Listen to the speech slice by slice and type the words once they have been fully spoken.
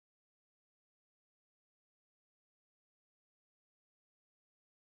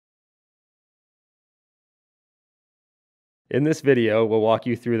In this video, we'll walk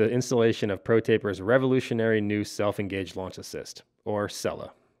you through the installation of ProTaper's revolutionary new self-engaged launch assist, or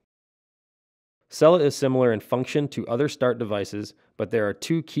SELA. SELA is similar in function to other start devices, but there are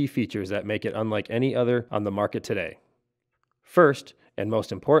two key features that make it unlike any other on the market today. First, and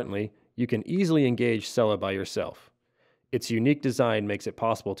most importantly, you can easily engage SELA by yourself. Its unique design makes it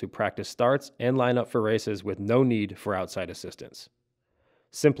possible to practice starts and line up for races with no need for outside assistance.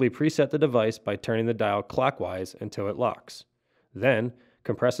 Simply preset the device by turning the dial clockwise until it locks. Then,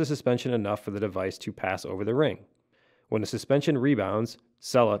 compress the suspension enough for the device to pass over the ring. When the suspension rebounds,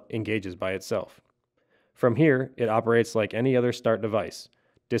 SELA engages by itself. From here, it operates like any other start device,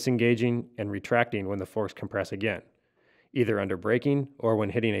 disengaging and retracting when the forks compress again, either under braking or when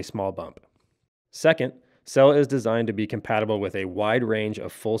hitting a small bump. Second, SELA is designed to be compatible with a wide range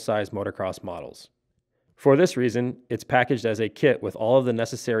of full-size motocross models. For this reason, it's packaged as a kit with all of the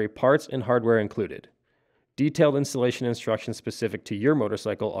necessary parts and hardware included. Detailed installation instructions specific to your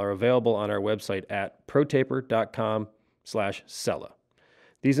motorcycle are available on our website at protaper.com/SELA.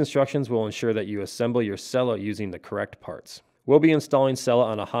 These instructions will ensure that you assemble your SELA using the correct parts. We'll be installing SELA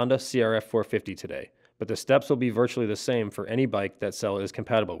on a Honda CRF450 today, but the steps will be virtually the same for any bike that SELA is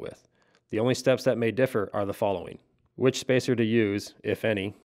compatible with. The only steps that may differ are the following: which spacer to use, if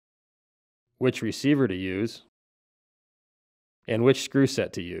any, which receiver to use, and which screw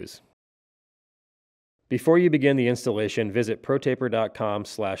set to use. Before you begin the installation, visit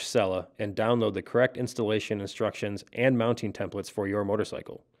protaper.com/SELA and download the correct installation instructions and mounting templates for your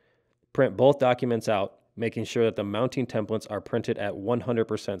motorcycle. Print both documents out, making sure that the mounting templates are printed at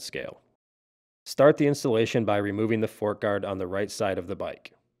 100% scale. Start the installation by removing the fork guard on the right side of the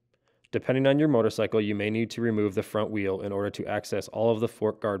bike. Depending on your motorcycle, you may need to remove the front wheel in order to access all of the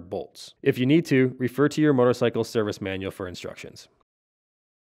fork guard bolts. If you need to, refer to your motorcycle service manual for instructions.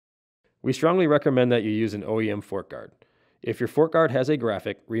 We strongly recommend that you use an OEM fork guard. If your fork guard has a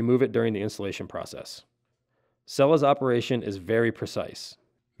graphic, remove it during the installation process. SELA's operation is very precise.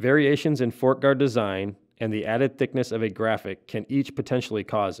 Variations in fork guard design and the added thickness of a graphic can each potentially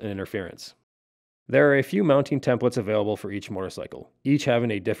cause an interference. There are a few mounting templates available for each motorcycle, each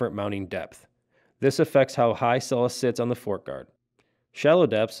having a different mounting depth. This affects how high SELA sits on the fork guard. Shallow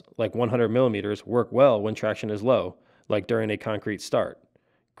depths, like 100 millimeters, work well when traction is low, like during a concrete start.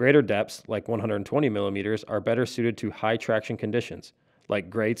 Greater depths, like 120 millimeters, are better suited to high traction conditions, like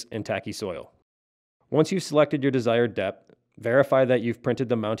grates and tacky soil. Once you've selected your desired depth, verify that you've printed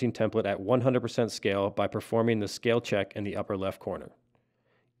the mounting template at 100% scale by performing the scale check in the upper left corner.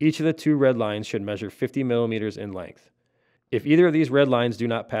 Each of the two red lines should measure 50 millimeters in length. If either of these red lines do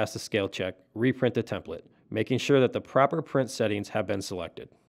not pass the scale check, reprint the template, making sure that the proper print settings have been selected.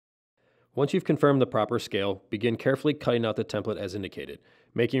 Once you've confirmed the proper scale, begin carefully cutting out the template as indicated,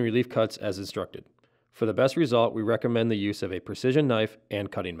 making relief cuts as instructed. For the best result, we recommend the use of a precision knife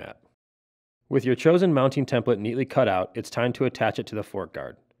and cutting mat. With your chosen mounting template neatly cut out, it's time to attach it to the fork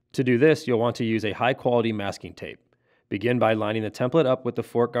guard. To do this, you'll want to use a high-quality masking tape. Begin by lining the template up with the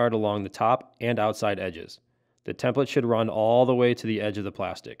fork guard along the top and outside edges. The template should run all the way to the edge of the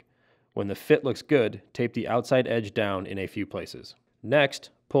plastic. When the fit looks good, tape the outside edge down in a few places. Next,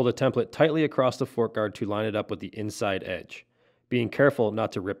 pull the template tightly across the fork guard to line it up with the inside edge, being careful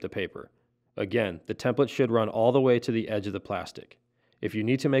not to rip the paper. Again, the template should run all the way to the edge of the plastic. If you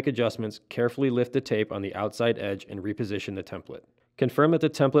need to make adjustments, carefully lift the tape on the outside edge and reposition the template. Confirm that the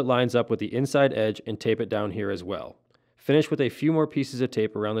template lines up with the inside edge and tape it down here as well. Finish with a few more pieces of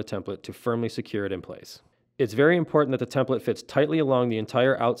tape around the template to firmly secure it in place. It's very important that the template fits tightly along the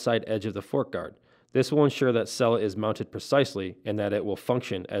entire outside edge of the fork guard. This will ensure that SELA is mounted precisely and that it will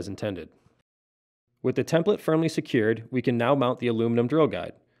function as intended. With the template firmly secured, we can now mount the aluminum drill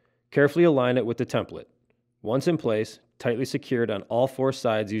guide. Carefully align it with the template. Once in place, tightly secured on all four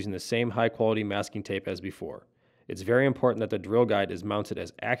sides using the same high-quality masking tape as before. It's very important that the drill guide is mounted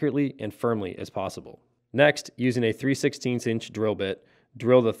as accurately and firmly as possible. Next, using a 3/16" drill bit,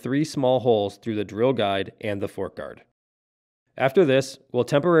 drill the 3 small holes through the drill guide and the fork guard. After this, we'll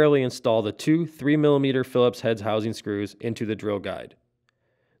temporarily install the 2 3mm Phillips heads housing screws into the drill guide.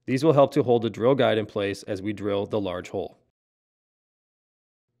 These will help to hold the drill guide in place as we drill the large hole.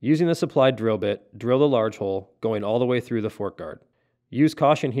 Using the supplied drill bit, drill the large hole, going all the way through the fork guard. Use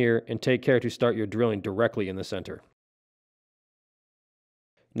caution here and take care to start your drilling directly in the center.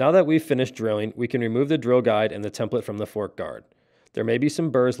 Now that we've finished drilling, we can remove the drill guide and the template from the fork guard. There may be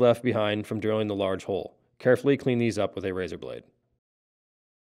some burrs left behind from drilling the large hole. Carefully clean these up with a razor blade.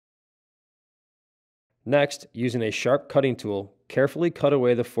 Next, using a sharp cutting tool, carefully cut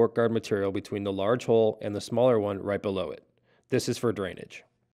away the fork guard material between the large hole and the smaller one right below it. This is for drainage.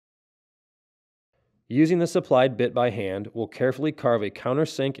 Using the supplied bit by hand, we'll carefully carve a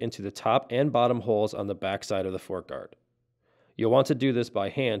countersink into the top and bottom holes on the back side of the fork guard. You'll want to do this by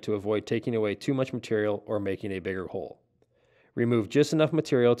hand to avoid taking away too much material or making a bigger hole. Remove just enough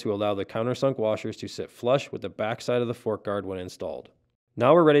material to allow the countersunk washers to sit flush with the back side of the fork guard when installed.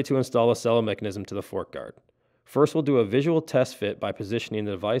 Now we're ready to install the SELA mechanism to the fork guard. First, we'll do a visual test fit by positioning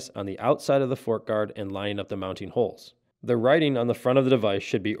the device on the outside of the fork guard and lining up the mounting holes. The writing on the front of the device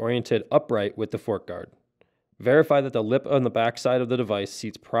should be oriented upright with the fork guard. Verify that the lip on the back side of the device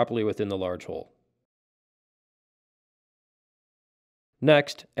seats properly within the large hole.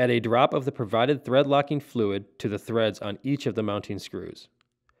 Next, add a drop of the provided thread locking fluid to the threads on each of the mounting screws.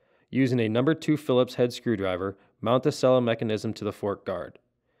 Using a No. 2 Phillips head screwdriver, mount the SELA mechanism to the fork guard.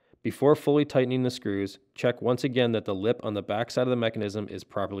 Before fully tightening the screws, check once again that the lip on the back side of the mechanism is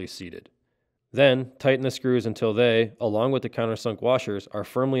properly seated. Then, tighten the screws until they, along with the countersunk washers, are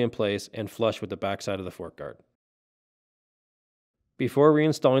firmly in place and flush with the back side of the fork guard. Before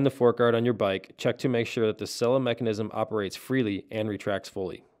reinstalling the fork guard on your bike, check to make sure that the SELA mechanism operates freely and retracts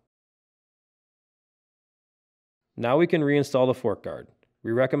fully. Now we can reinstall the fork guard.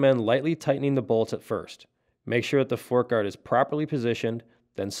 We recommend lightly tightening the bolts at first. Make sure that the fork guard is properly positioned,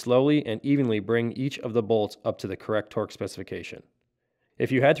 then slowly and evenly bring each of the bolts up to the correct torque specification.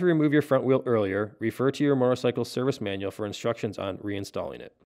 If you had to remove your front wheel earlier, refer to your motorcycle service manual for instructions on reinstalling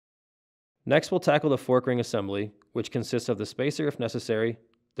it. Next, we'll tackle the fork ring assembly, which consists of the spacer if necessary,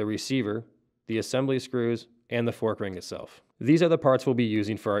 the receiver, the assembly screws, and the fork ring itself. These are the parts we'll be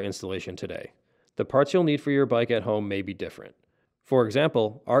using for our installation today. The parts you'll need for your bike at home may be different. For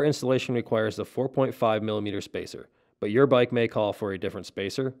example, our installation requires the 4.5mm spacer, but your bike may call for a different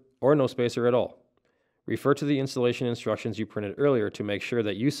spacer or no spacer at all. Refer to the installation instructions you printed earlier to make sure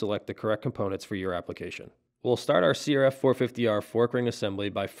that you select the correct components for your application. We'll start our CRF450R fork ring assembly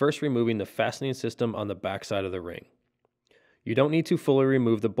by first removing the fastening system on the back side of the ring. You don't need to fully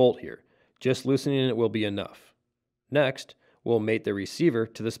remove the bolt here, just loosening it will be enough. Next, we'll mate the receiver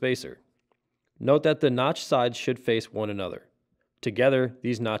to the spacer. Note that the notch sides should face one another. Together,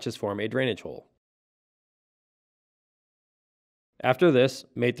 these notches form a drainage hole. After this,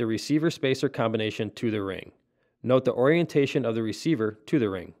 mate the receiver spacer combination to the ring. Note the orientation of the receiver to the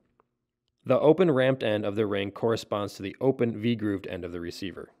ring. The open ramped end of the ring corresponds to the open V-grooved end of the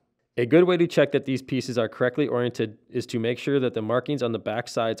receiver. A good way to check that these pieces are correctly oriented is to make sure that the markings on the back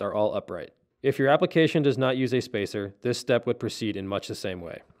sides are all upright. If your application does not use a spacer, this step would proceed in much the same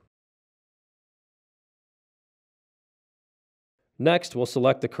way. Next, we'll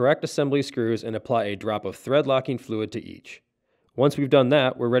select the correct assembly screws and apply a drop of thread locking fluid to each. Once we've done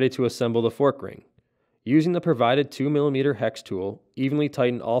that, we're ready to assemble the fork ring. Using the provided 2mm hex tool, evenly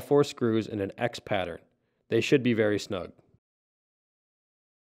tighten all 4 screws in an X pattern. They should be very snug.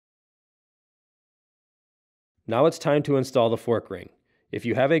 Now it's time to install the fork ring. If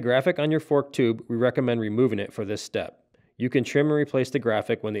you have a graphic on your fork tube, we recommend removing it for this step. You can trim and replace the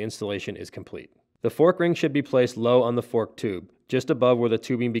graphic when the installation is complete. The fork ring should be placed low on the fork tube, just above where the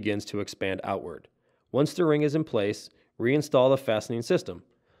tubing begins to expand outward. Once the ring is in place, reinstall the fastening system.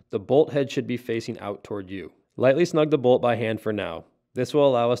 The bolt head should be facing out toward you. Lightly snug the bolt by hand for now. This will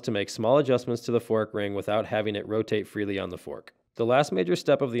allow us to make small adjustments to the fork ring without having it rotate freely on the fork. The last major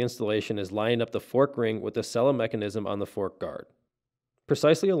step of the installation is lining up the fork ring with the SELA mechanism on the fork guard.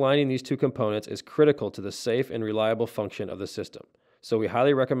 Precisely aligning these two components is critical to the safe and reliable function of the system, so we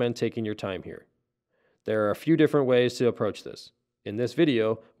highly recommend taking your time here. There are a few different ways to approach this. In this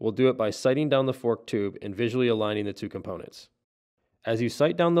video, we'll do it by sighting down the fork tube and visually aligning the two components. As you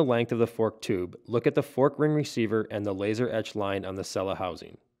sight down the length of the fork tube, look at the fork ring receiver and the laser etched line on the SELA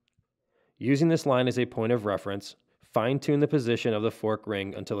housing. Using this line as a point of reference, fine-tune the position of the fork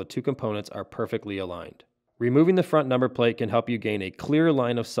ring until the two components are perfectly aligned. Removing the front number plate can help you gain a clear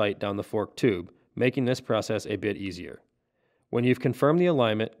line of sight down the fork tube, making this process a bit easier. When you've confirmed the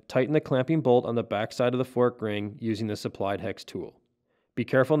alignment, tighten the clamping bolt on the back side of the fork ring using the supplied hex tool. Be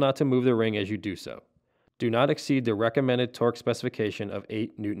careful not to move the ring as you do so. Do not exceed the recommended torque specification of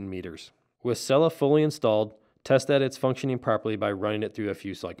 8 Nm. With SELA fully installed, test that it's functioning properly by running it through a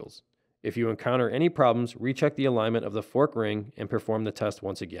few cycles. If you encounter any problems, recheck the alignment of the fork ring and perform the test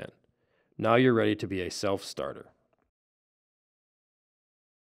once again. Now you're ready to be a self-starter.